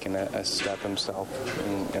really taken a step himself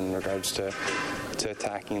in regards to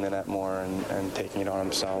attacking the net more and taking it on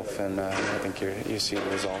himself, and I think you see the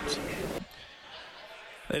results.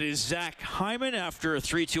 That is Zach Hyman after a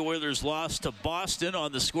 3-2 Oilers loss to Boston.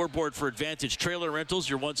 On the scoreboard for Advantage Trailer Rentals,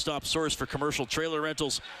 your one-stop source for commercial trailer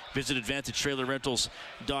rentals. Visit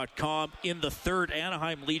AdvantageTrailerRentals.com. In the third,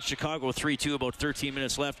 Anaheim leads Chicago 3-2, about 13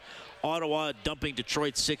 minutes left. Ottawa dumping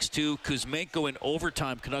Detroit 6-2. Kuzmenko in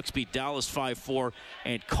overtime. Canucks beat Dallas 5-4.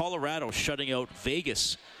 And Colorado shutting out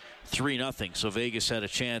Vegas 3-0. So Vegas had a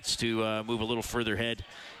chance to move a little further ahead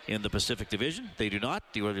in the Pacific Division. They do not.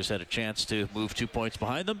 The Oilers had a chance to move 2 points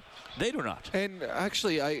behind them. They do not. And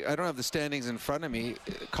actually, I don't have the standings in front of me.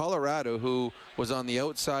 Colorado, who was on the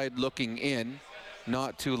outside looking in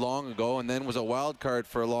not too long ago and then was a wild card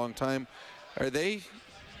for a long time, are they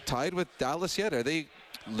tied with Dallas yet? Are they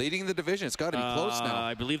leading the division? It's got to be close now.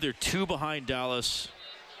 I believe they're 2 behind Dallas.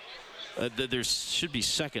 There should be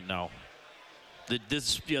second now.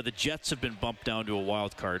 The Jets have been bumped down to a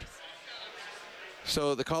wild card.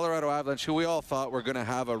 So the Colorado Avalanche, who we all thought were going to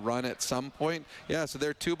have a run at some point, so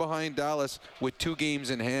they're 2 behind Dallas with 2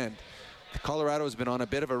 games in hand. Colorado has been on a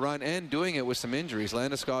bit of a run and doing it with some injuries.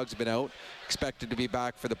 Landeskog's been out, expected to be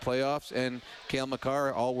back for the playoffs, and Cale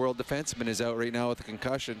Makar, all-world defenseman, is out right now with a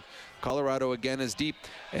concussion. Colorado again is deep,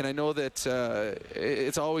 and I know that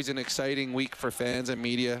it's always an exciting week for fans and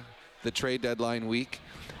media, the trade deadline week.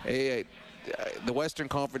 The Western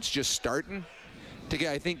Conference just starting to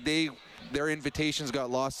get, I think their invitations got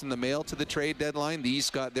lost in the mail to the trade deadline. The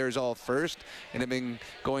East got theirs all first and have been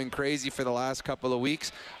going crazy for the last couple of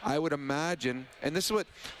weeks. I would imagine, and this is what,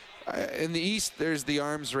 in the East, there's the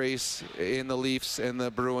arms race in the Leafs and the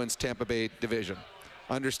Bruins Tampa Bay division,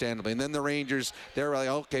 understandably. And then the Rangers, they're like,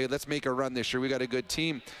 okay, let's make a run this year. We got a good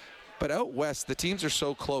team. But out West, the teams are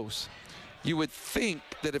so close. You would think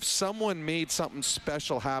that if someone made something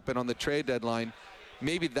special happen on the trade deadline,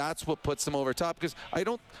 maybe that's what puts them over top. Because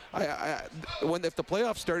if the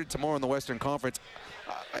playoffs started tomorrow in the Western Conference,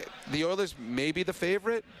 the Oilers may be the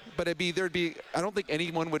favorite, but I don't think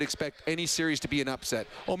anyone would expect any series to be an upset.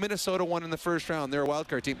 Oh, Minnesota won in the first round. They're a wild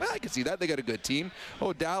card team. I can see that. They got a good team.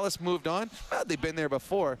 Oh, Dallas moved on. They've been there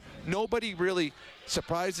before. Nobody really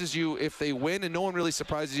surprises you if they win, and no one really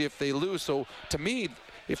surprises you if they lose. So to me,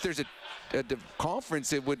 if there's a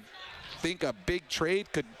conference, it would think a big trade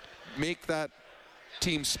could make that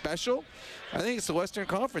team special. I think it's the Western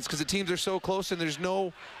Conference because the teams are so close and there's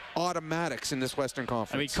no automatics in this Western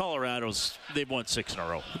Conference. I mean, they've won 6 in a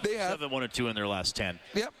row. They have 7-1-2 in their last 10.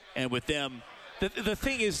 Yep. And with them, the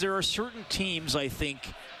thing is, there are certain teams, I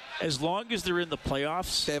think, as long as they're in the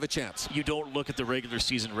playoffs, they have a chance. You don't look at the regular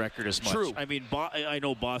season record as much. True. I mean, I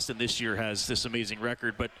know Boston this year has this amazing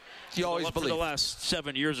record, but you always for the last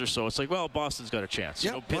 7 years or so, it's like, well, Boston's got a chance.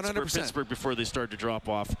 Yeah, 100%. Pittsburgh, before they start to drop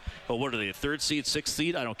off. Well, what are they, a 3rd seed, 6th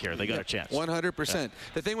seed? I don't care. They got a chance. 100%. Yeah.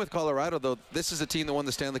 The thing with Colorado, though, this is a team that won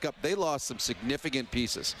the Stanley Cup. They lost some significant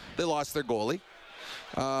pieces. They lost their goalie.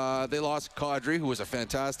 They lost Kadri, who was a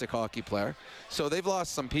fantastic hockey player. So they've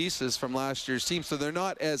lost some pieces from last year's team, so they're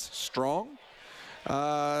not as strong.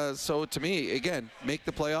 So to me, again, make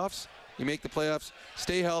the playoffs. You make the playoffs,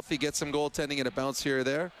 stay healthy, get some goaltending and a bounce here or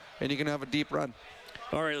there, and you can have a deep run.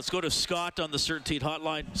 All right, let's go to Scott on the Certainty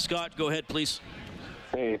Hotline. Scott, go ahead, please.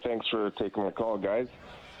 Hey, thanks for taking my call, guys.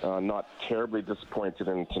 Not terribly disappointed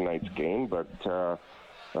in tonight's game, but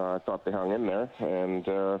I thought they hung in there, and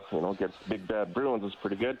against big bad Bruins is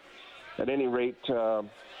pretty good. At any rate, I'm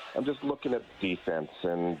just looking at defense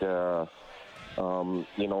and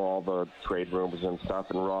all the trade rumors and stuff.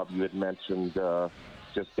 And Rob, you had mentioned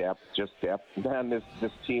just depth. Man,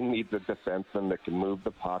 this team needs a defenseman that can move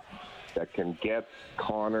the puck, that can get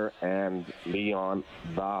Connor and Leon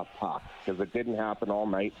the puck, because it didn't happen all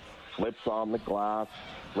night. flips on the glass,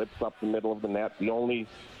 flips up the middle of the net. The only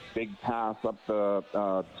big pass up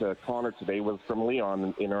to Connor today was from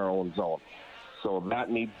Leon in our own zone. So that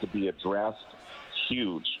needs to be addressed.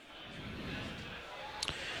 Huge.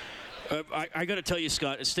 I got to tell you,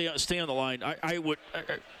 Scott, stay on the line.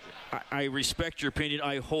 I respect your opinion.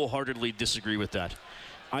 I wholeheartedly disagree with that.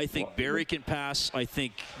 I think Barrie can pass. I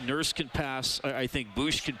think Nurse can pass. I think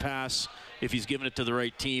Bush can pass if he's given it to the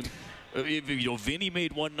right team. Vinny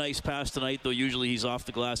made one nice pass tonight, though usually he's off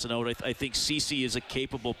the glass and out. I think Ceci is a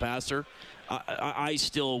capable passer. I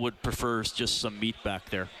still would prefer just some meat back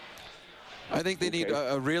there. I think they need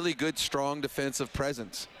a really good, strong defensive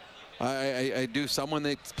presence. I do someone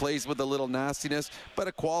that plays with a little nastiness, but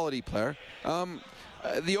a quality player.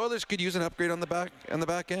 The Oilers could use an upgrade on the back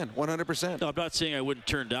end, 100%. No, I'm not saying I wouldn't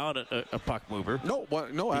turn down a puck mover. No,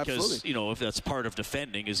 because, absolutely. If that's part of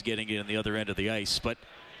defending is getting it on the other end of the ice. But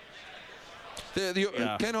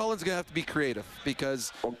Ken Holland's going to have to be creative,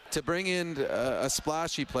 because to bring in a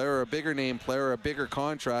splashy player or a bigger name player or a bigger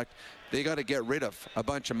contract, they got to get rid of a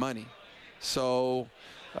bunch of money. So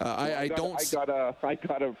I got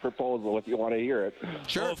a proposal if you want to hear it.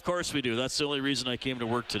 Sure. Oh, of course we do. That's the only reason I came to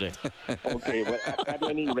work today. Okay, but at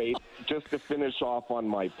any rate, just to finish off on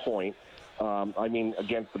my point,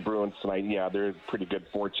 against the Bruins tonight, they're a pretty good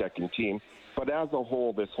forechecking team. But as a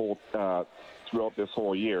whole, throughout this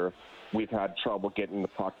whole year, we've had trouble getting the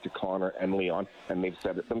puck to Connor and Leon, and they've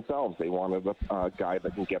said it themselves. They wanted a guy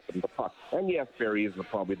that can get them the puck. And yes, Barrie is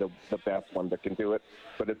probably the best one that can do it,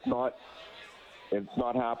 but it's not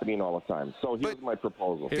happening all the time. So here's my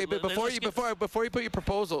proposal. Okay, but before you put your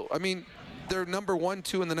proposal, they're number 1,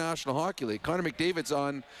 2 in the National Hockey League. Connor McDavid's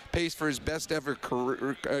on pace for his best ever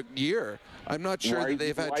career year. I'm not sure that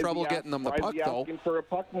they've had trouble getting them the puck, though. Why are you asking for a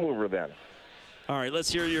puck mover then? All right,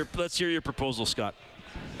 let's hear your proposal, Scott.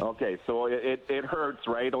 Okay, so it hurts,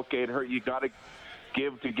 right? Okay, it hurts. You got to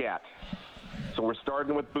give to get. So we're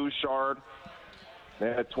starting with Bouchard,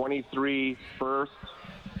 then at 23 first,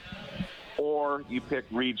 or you pick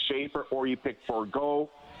Reed Schaefer, or you pick Forgo.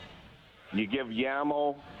 You give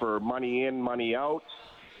Yamo for money in, money out,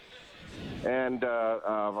 and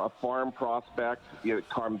a farm prospect.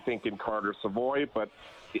 I'm thinking Carter Savoy, but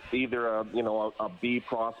either a B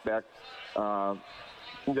prospect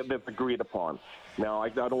that's agreed upon. Now, I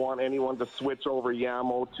don't want anyone to switch over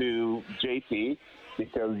Yamo to JT,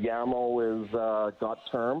 because Yamo is got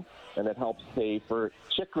term, and it helps pay for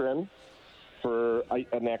Chychrun for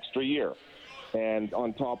an extra year. And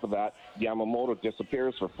on top of that, Yamamoto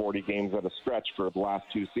disappears for 40 games at a stretch for the last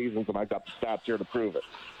 2 seasons, and I've got the stats here to prove it.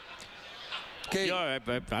 Okay. Yeah,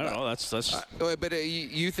 I don't know. That's. But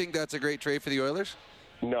you think that's a great trade for the Oilers?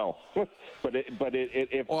 No, but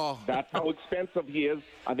if that's how expensive he is,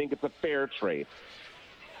 I think it's a fair trade.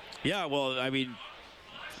 Yeah, well,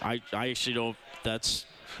 I actually don't. I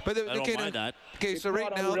don't mind that. Okay, so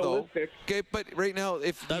right now, though. Okay, but right now,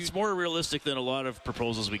 that's more realistic than a lot of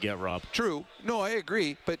proposals we get, Rob. True. No, I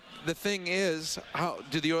agree. But the thing is, how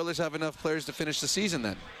do the Oilers have enough players to finish the season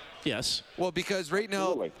then? Yes. Well, because right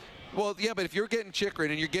now. Well, yeah, but if you're getting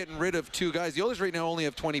Chychrun and you're getting rid of 2 guys, the Oilers right now only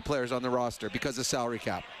have 20 players on the roster because of salary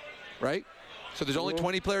cap, right? So there's only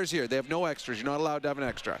 20 players here. They have no extras. You're not allowed to have an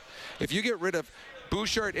extra. If you get rid of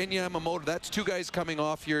Bouchard and Yamamoto, that's 2 guys coming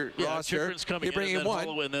off your roster. Chychrun's coming you bring in 1.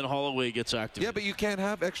 And then Holloway gets activated. Yeah, but you can't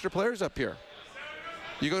have extra players up here.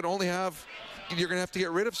 You're going to have to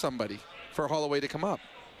get rid of somebody for Holloway to come up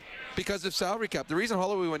because of salary cap. The reason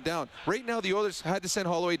Holloway went down, right now the Oilers had to send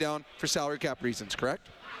Holloway down for salary cap reasons, correct?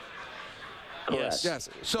 Yes.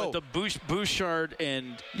 So but the Bouchard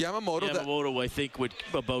and Yamamoto, I think, would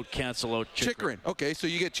about cancel out Chychrun. Okay, so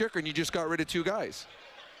you get Chychrun, you just got rid of 2 guys.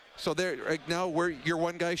 So right now you're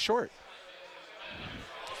 1 guy short.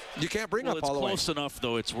 You can't bring up Holloway. It's close enough,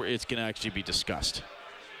 though. It's going to actually be discussed.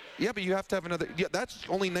 Yeah, but you have to have another. Yeah, that's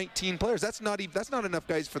only 19 players. That's not enough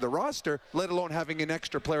guys for the roster, let alone having an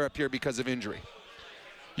extra player up here because of injury.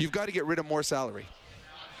 You've got to get rid of more salary.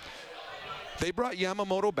 They brought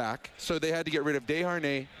Yamamoto back, so they had to get rid of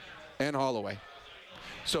Desharnais and Holloway.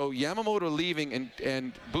 So Yamamoto leaving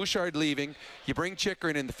and Bouchard leaving, you bring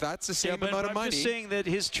Chychrun in. If that's the same amount of money. I'm just saying that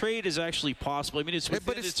his trade is actually possible. It's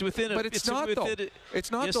within. But it's not though.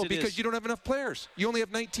 It's not though because you don't have enough players. You only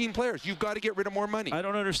have 19 players. You've got to get rid of more money. I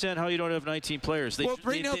don't understand how you don't have 19 players. They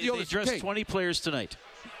dressed 20 players tonight.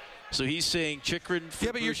 So he's saying Chychrun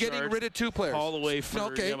for but you're getting rid of 2 players. Holloway for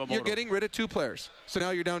Yamamoto. You're getting rid of 2 players. So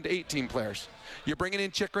now you're down to 18 players. You're bringing in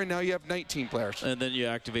Chychrun, now you have 19 players. And then you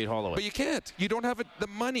activate Holloway. But you can't. You don't have the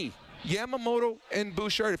money. Yamamoto and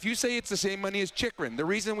Bouchard, if you say it's the same money as Chychrun, the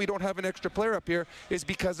reason we don't have an extra player up here is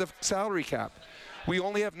because of salary cap. We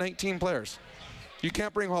only have 19 players. You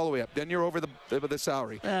can't bring Holloway up. Then you're over the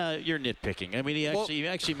salary. You're nitpicking. I mean, he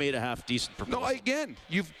actually made a half-decent proposal. No, again,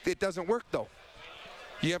 it doesn't work, though.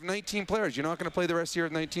 You have 19 players. You're not going to play the rest of the year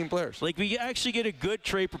with 19 players. Like, we actually get a good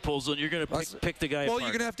trade proposal, and you're going to pick the guy apart. Well,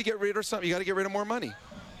 you're going to have to get rid of something. You got to get rid of more money.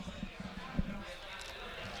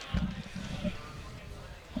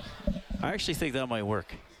 I actually think that might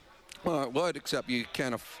work. Well, it would, except you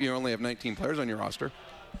only have 19 players on your roster.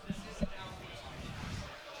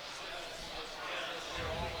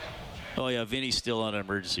 Oh, yeah, Vinny's still on an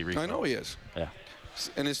emergency recall. I know he is. Yeah.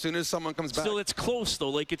 And as soon as someone comes back. Still, it's close, though.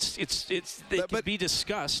 Like, they can be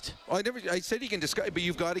discussed. I said you can discuss, but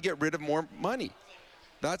you've got to get rid of more money.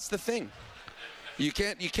 That's the thing. You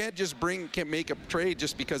can't just make a trade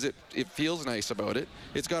just because it feels nice about it.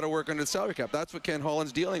 It's got to work under the salary cap. That's what Ken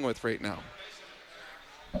Holland's dealing with right now.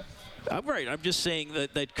 I'm right. I'm just saying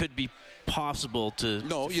that could be possible to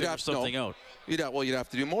figure something out. You'd have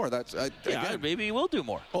to do more. Maybe he will do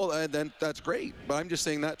more. Well, then that's great. But I'm just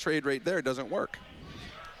saying that trade right there doesn't work.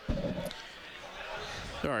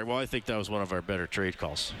 All right, well, I think that was one of our better trade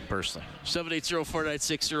calls, personally.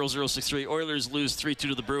 780-496-0063. Oilers lose 3-2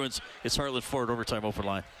 to the Bruins. It's Heartland Ford Overtime Open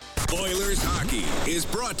Line. Oilers Hockey is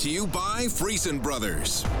brought to you by Friesen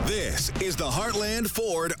Brothers. This is the Heartland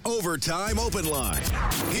Ford Overtime Open Line.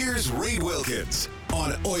 Here's Reed Wilkins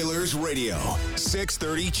on Oilers Radio,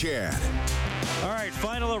 630 CHED. All right,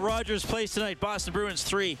 final at Rogers Place tonight. Boston Bruins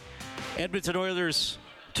 3, Edmonton Oilers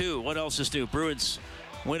 2. What else is new? Bruins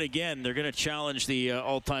win again. They're going to challenge the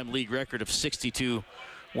all-time league record of 62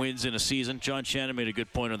 wins in a season. John Shannon made a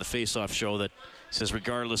good point on the Face-Off show that says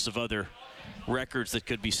regardless of other records that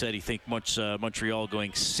could be set, he thinks Montreal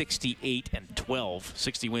going 68-12,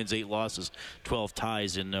 60 wins, 8 losses, 12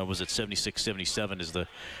 ties in, was it 76-77 is the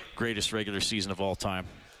greatest regular season of all time.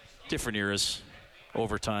 Different eras,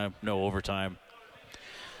 overtime, no overtime,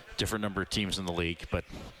 different number of teams in the league, but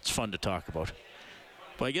it's fun to talk about.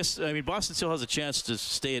 Well, I mean, Boston still has a chance to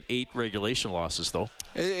stay at 8 regulation losses, though,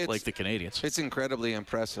 like the Canadiens. It's incredibly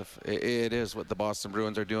impressive. It is what the Boston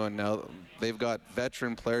Bruins are doing now. They've got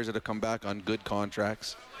veteran players that have come back on good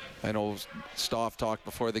contracts. I know Stoff talked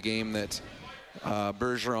before the game that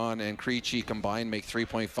Bergeron and Krejci combined make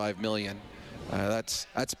 $3.5 million. That's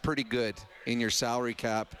pretty good in your salary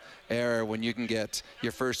cap era when you can get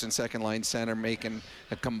your first and second line center making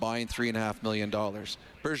a combined $3.5 million.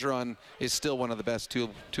 Bergeron is still one of the best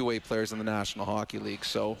two-way players in the National Hockey League.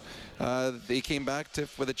 So they came back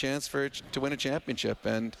with a chance to win a championship.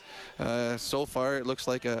 And so far it looks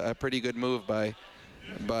like a pretty good move by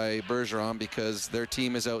Bergeron because their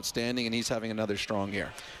team is outstanding and he's having another strong year.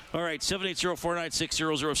 All right,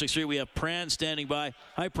 780-496-0063. We have Pran standing by.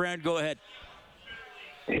 Hi, Pran. Go ahead.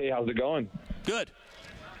 Hey, how's it going? Good.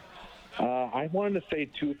 I wanted to say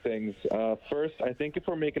 2 things. First, I think if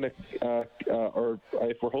we're making if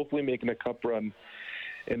we're hopefully making a cup run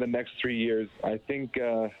in the next 3 years, I think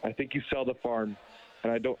you sell the farm,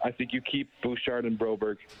 and I think you keep Bouchard and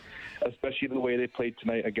Broberg, especially the way they played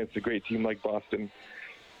tonight against a great team like Boston.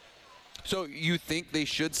 So you think they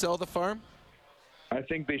should sell the farm? I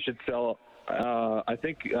think they should sell. I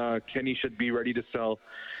think Kenny should be ready to sell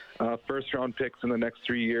first-round picks in the next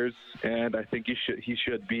 3 years, and I think he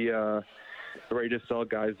should be ready to sell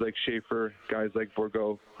guys like Schaefer, guys like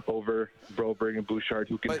Bourgault over Broberg and Bouchard,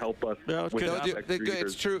 who can help us with the next 3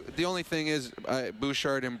 years. It's true. The only thing is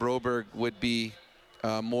Bouchard and Broberg would be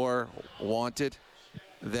more wanted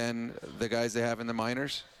than the guys they have in the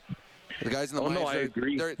minors. The guys in the minors. No, I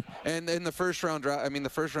agree. And in the first-round draft, the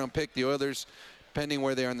first-round pick, the Oilers, depending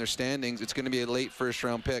where they are in their standings, it's going to be a late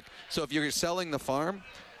first-round pick. So if you're selling the farm,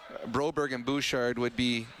 Broberg and Bouchard would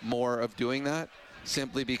be more of doing that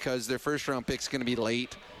simply because their first-round pick's going to be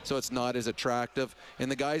late, so it's not as attractive.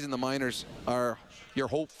 And the guys in the minors you're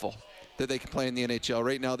hopeful that they can play in the NHL.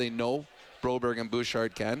 Right now they know Broberg and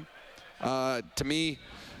Bouchard can. To me,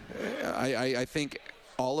 I think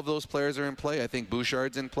all of those players are in play. I think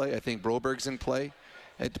Bouchard's in play. I think Broberg's in play.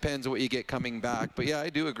 It depends on what you get coming back. But, yeah, I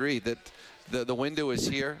do agree that the window is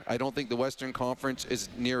here. I don't think the Western Conference is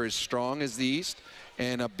near as strong as the East.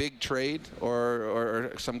 And a big trade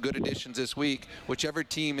or some good additions this week, whichever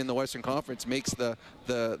team in the Western Conference makes the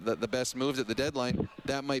best moves at the deadline,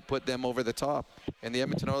 that might put them over the top. And the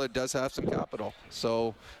Edmonton Oilers does have some capital.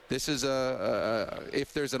 So this is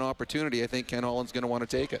if there's an opportunity, I think Ken Holland's going to want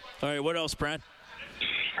to take it. All right, what else, Brad?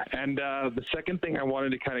 And the second thing I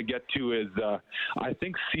wanted to kind of get to is I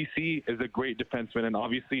think CC is a great defenseman, and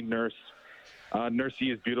obviously Nurse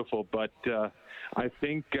Nursey is beautiful, but I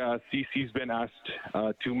think CC's been asked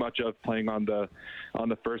too much of playing on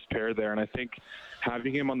the first pair there, and I think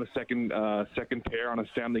having him on the second pair on a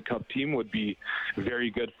Stanley Cup team would be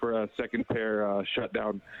very good for a second pair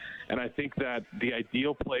shutdown. And I think that the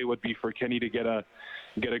ideal play would be for Kenny to get a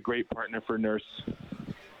great partner for Nurse.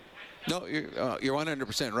 No, you're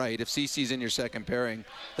 100% right. If CC's in your second pairing,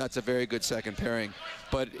 that's a very good second pairing.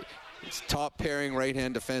 But top pairing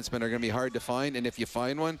right-hand defensemen are going to be hard to find, and if you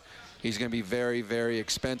find one, he's going to be very, very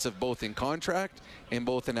expensive, both in contract and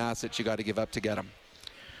both in assets you got to give up to get him.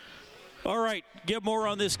 All right, get more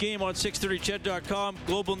on this game on 630ched.com,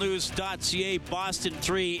 globalnews.ca. Boston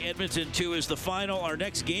 3, Edmonton 2 is the final. Our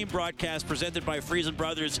next game broadcast presented by Friesen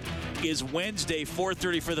Brothers is Wednesday,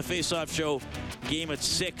 4:30 for the Face-Off Show. Game at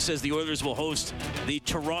 6 as the Oilers will host the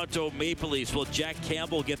Toronto Maple Leafs. Will Jack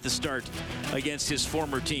Campbell get the start against his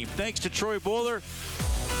former team? Thanks to Troy Bowler,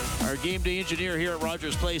 our game day engineer here at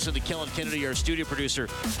Rogers Place, and to Kellen Kennedy, our studio producer,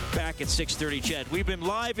 back at 6:30 Ched. We've been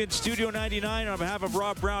live in Studio 99. On behalf of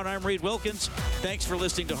Rob Brown, I'm Reed Wilkins. Thanks for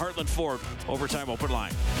listening to Heartland Ford Overtime Open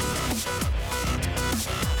Line.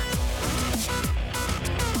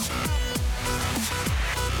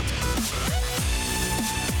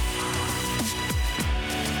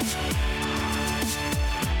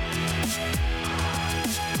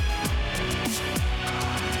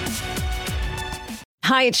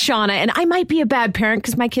 Hi, it's Shauna, and I might be a bad parent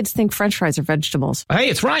because my kids think French fries are vegetables. Hey,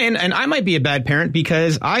 it's Ryan, and I might be a bad parent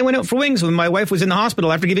because I went out for wings when my wife was in the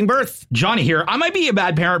hospital after giving birth. Johnny here. I might be a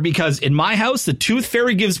bad parent because in my house, the tooth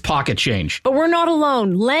fairy gives pocket change. But we're not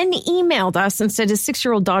alone. Len emailed us and said his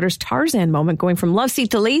 6-year-old daughter's Tarzan moment going from love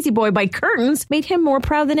seat to lazy boy by curtains made him more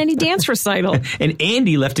proud than any dance recital. And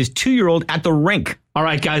Andy left his 2-year-old at the rink. All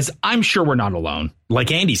right, guys, I'm sure we're not alone.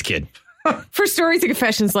 Like Andy's kid. For stories and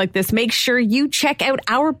confessions like this, make sure you check out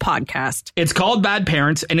our podcast. It's called Bad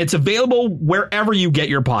Parents, and it's available wherever you get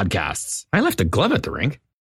your podcasts. I left a glove at the rink.